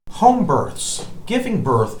Home births, giving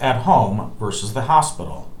birth at home versus the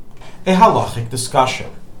hospital. A halachic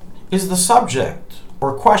discussion is the subject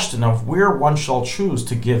or question of where one shall choose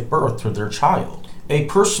to give birth to their child. A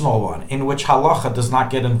personal one in which halacha does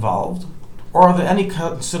not get involved? Or are there any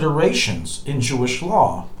considerations in Jewish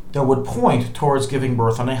law that would point towards giving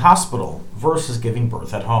birth in a hospital versus giving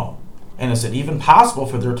birth at home? And is it even possible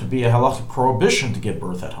for there to be a halachic prohibition to give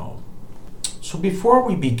birth at home? So before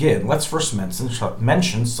we begin, let's first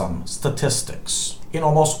mention some statistics. In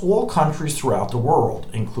almost all countries throughout the world,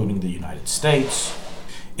 including the United States,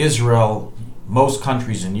 Israel, most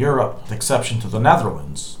countries in Europe, with exception to the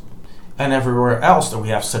Netherlands, and everywhere else that we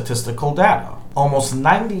have statistical data, almost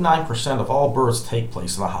 99% of all births take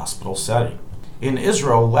place in a hospital setting. In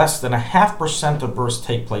Israel, less than 0.5% of births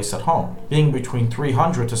take place at home, being between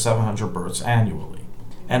 300 to 700 births annually.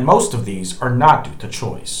 And most of these are not due to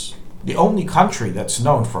choice. The only country that's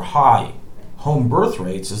known for high home birth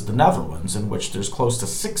rates is the Netherlands, in which there's close to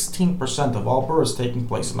 16% of all births taking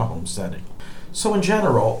place in a home setting. So in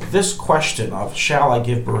general, this question of shall I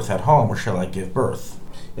give birth at home or shall I give birth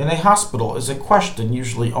in a hospital is a question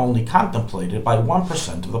usually only contemplated by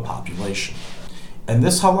 1% of the population. And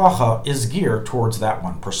this halacha is geared towards that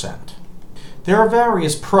 1%. There are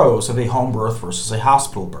various pros of a home birth versus a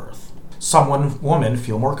hospital birth. Some women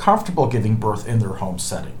feel more comfortable giving birth in their home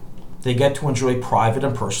setting. They get to enjoy private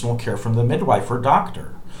and personal care from the midwife or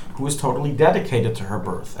doctor, who is totally dedicated to her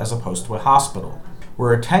birth, as opposed to a hospital,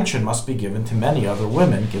 where attention must be given to many other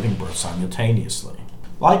women giving birth simultaneously.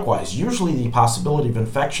 Likewise, usually the possibility of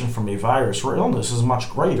infection from a virus or illness is much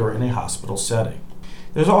greater in a hospital setting.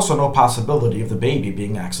 There's also no possibility of the baby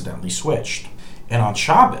being accidentally switched. And on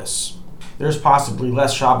Shabbos, there's possibly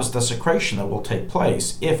less Shabbos desecration that will take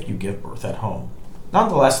place if you give birth at home.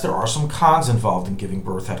 Nonetheless, there are some cons involved in giving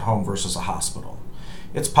birth at home versus a hospital.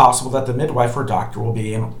 It's possible that the midwife or doctor will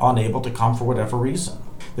be unable to come for whatever reason.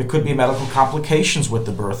 There could be medical complications with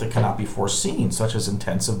the birth that cannot be foreseen, such as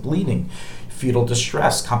intensive bleeding, fetal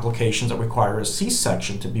distress, complications that require a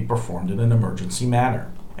C-section to be performed in an emergency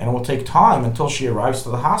manner. And it will take time until she arrives to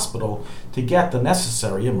the hospital to get the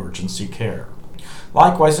necessary emergency care.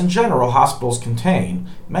 Likewise, in general, hospitals contain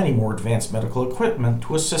many more advanced medical equipment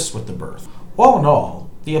to assist with the birth. All in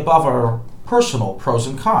all, the above are personal pros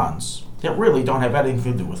and cons that really don't have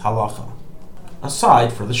anything to do with halacha,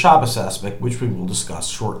 aside for the Shabbos aspect, which we will discuss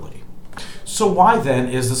shortly. So why then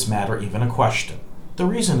is this matter even a question? The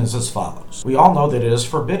reason is as follows. We all know that it is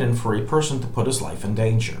forbidden for a person to put his life in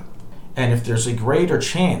danger. And if there's a greater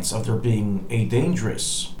chance of there being a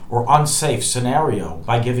dangerous or unsafe scenario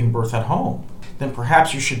by giving birth at home, then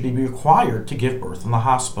perhaps you should be required to give birth in the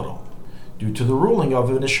hospital, due to the ruling of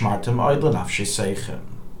V'nishmartem od lenafshei seichem.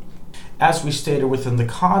 As we stated within the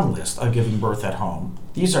con list of giving birth at home,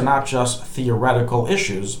 these are not just theoretical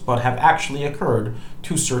issues, but have actually occurred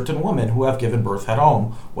to certain women who have given birth at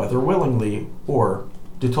home, whether willingly or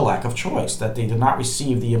due to lack of choice, that they did not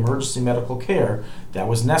receive the emergency medical care that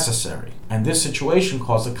was necessary. And this situation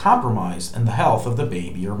caused a compromise in the health of the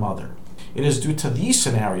baby or mother. It is due to these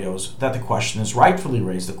scenarios that the question is rightfully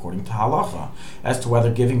raised according to halacha as to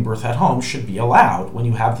whether giving birth at home should be allowed when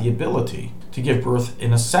you have the ability to give birth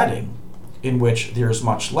in a setting in which there is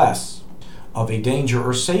much less of a danger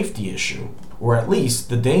or safety issue, or at least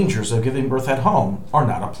the dangers of giving birth at home are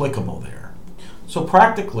not applicable there. So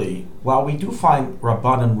practically, while we do find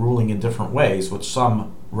Rabbanim ruling in different ways, with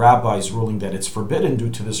some rabbis ruling that it's forbidden due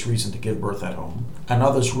to this reason to give birth at home, and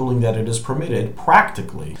others ruling that it is permitted,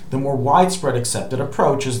 practically, the more widespread accepted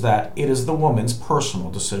approach is that it is the woman's personal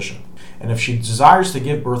decision. And if she desires to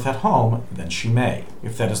give birth at home, then she may,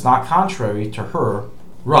 if that is not contrary to her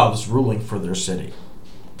Rav's ruling for their city.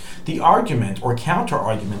 The argument or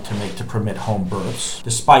counter-argument to make to permit home births,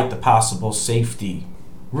 despite the possible safety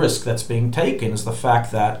risk that's being taken, is the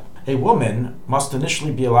fact that a woman must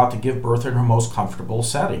initially be allowed to give birth in her most comfortable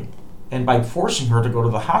setting. And by forcing her to go to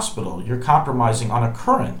the hospital, you're compromising on a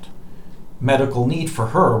current medical need for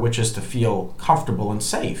her, which is to feel comfortable and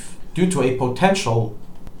safe, due to a potential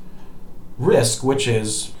risk which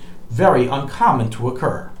is very uncommon to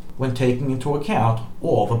occur when taking into account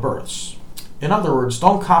all the births. In other words,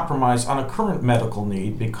 don't compromise on a current medical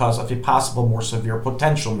need because of a possible more severe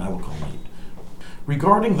potential medical need.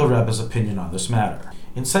 Regarding the Rebbe's opinion on this matter,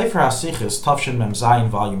 in Sefer HaSichos, Tafshin Mem Zayin,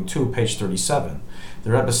 Volume 2, page 37,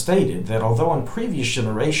 the Rebbe stated that although in previous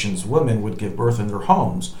generations women would give birth in their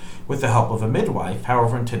homes with the help of a midwife,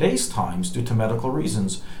 however in today's times, due to medical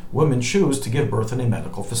reasons, women choose to give birth in a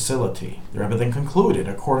medical facility. The Rebbe then concluded,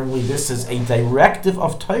 accordingly, this is a directive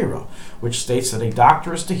of Torah, which states that a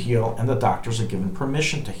doctor is to heal and the doctors are given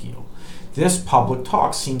permission to heal. This public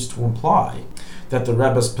talk seems to imply that the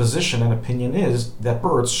Rebbe's position and opinion is that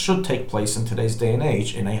births should take place in today's day and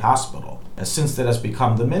age in a hospital. As since that has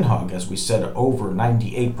become the minhag, as we said, over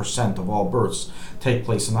 98% of all births take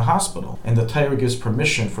place in the hospital, and the Torah gives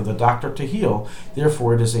permission for the doctor to heal,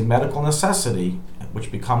 therefore it is a medical necessity,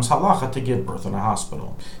 which becomes halacha, to give birth in a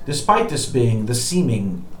hospital. Despite this being the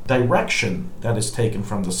seeming direction that is taken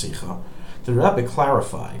from the Sikha, the Rebbe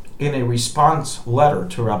clarified in a response letter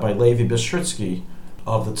to Rabbi Levi Bistritsky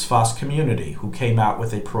of the Tzfas community, who came out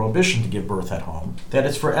with a prohibition to give birth at home, that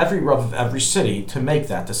it's for every Rav of every city to make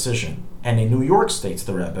that decision. And in New York, states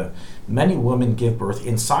the Rebbe, many women give birth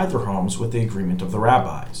inside their homes with the agreement of the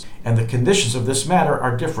rabbis, and the conditions of this matter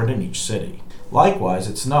are different in each city. Likewise,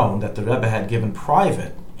 it's known that the Rebbe had given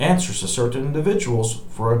private answers to certain individuals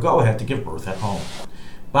for a go-ahead to give birth at home.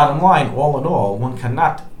 Bottom line, all in all, one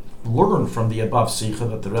cannot learn from the above sikha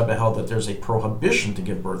that the Rebbe held that there's a prohibition to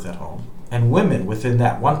give birth at home, and women within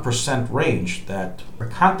that 1% range that are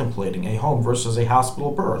contemplating a home versus a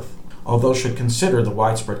hospital birth, although should consider the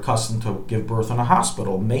widespread custom to give birth in a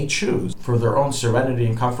hospital, may choose, for their own serenity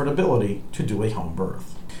and comfortability, to do a home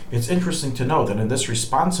birth. It's interesting to know that in this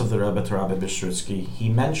response of the Rebbe to Rabbi Bistritsky, he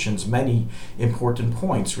mentions many important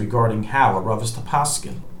points regarding how a Rav is to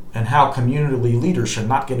paskin, and how community leaders should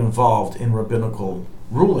not get involved in rabbinical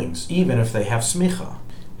rulings, even if they have smicha,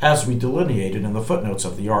 as we delineated in the footnotes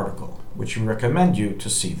of the article, which we recommend you to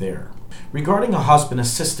see there. Regarding a husband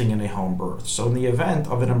assisting in a home birth, so in the event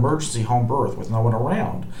of an emergency home birth with no one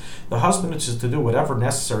around, the husband is to do whatever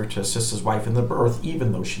necessary to assist his wife in the birth,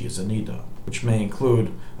 even though she is a nida, which may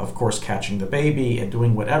include, of course, catching the baby and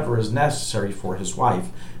doing whatever is necessary for his wife,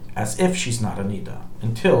 as if she's not a nida,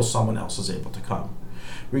 until someone else is able to come.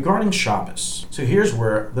 Regarding Shabbos, so here's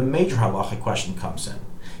where the major halachic question comes in.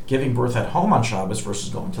 Giving birth at home on Shabbos versus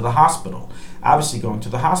going to the hospital. Obviously, going to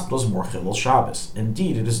the hospital is more chilul Shabbos.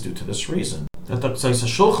 Indeed, it is due to this reason that the Ktsaisa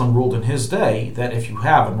Shulchan ruled in his day that if you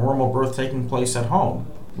have a normal birth taking place at home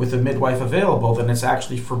with a midwife available, then it's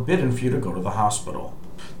actually forbidden for you to go to the hospital.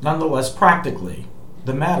 Nonetheless, practically,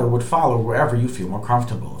 the matter would follow wherever you feel more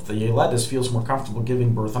comfortable. If the Yeledis feels more comfortable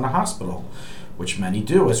giving birth in a hospital, which many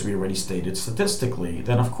do, as we already stated statistically,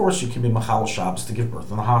 then of course you can be Machal Shabbos to give birth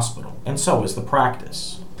in the hospital, and so is the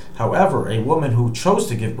practice. However, a woman who chose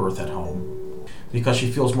to give birth at home because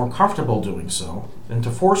she feels more comfortable doing so than to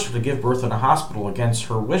force her to give birth in a hospital against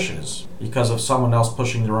her wishes because of someone else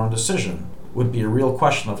pushing their own decision would be a real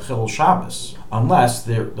question of Chilul Shabbos, unless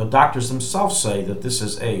the doctors themselves say that this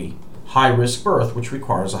is a high-risk birth which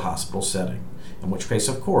requires a hospital setting, in which case,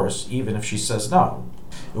 of course, even if she says no,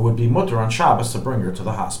 it would be mutter on Shabbos to bring her to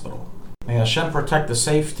the hospital. May Hashem protect the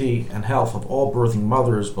safety and health of all birthing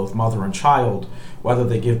mothers, both mother and child, whether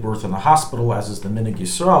they give birth in a hospital, as is the Minig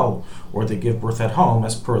Yisrael, or they give birth at home,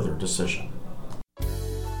 as per their decision.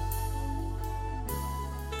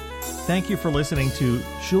 Thank you for listening to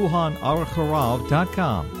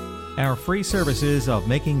ShulchanAruch.com. Our free services of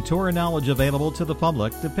making Torah knowledge available to the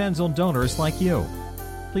public depends on donors like you.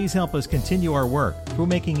 Please help us continue our work through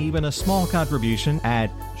making even a small contribution at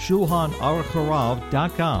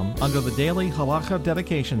ShulchanAruch.com under the Daily Halacha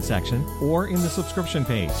Dedication section or in the subscription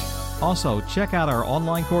page. Also, check out our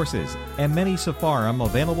online courses and many sefarim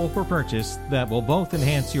available for purchase that will both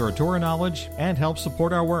enhance your Torah knowledge and help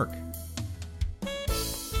support our work.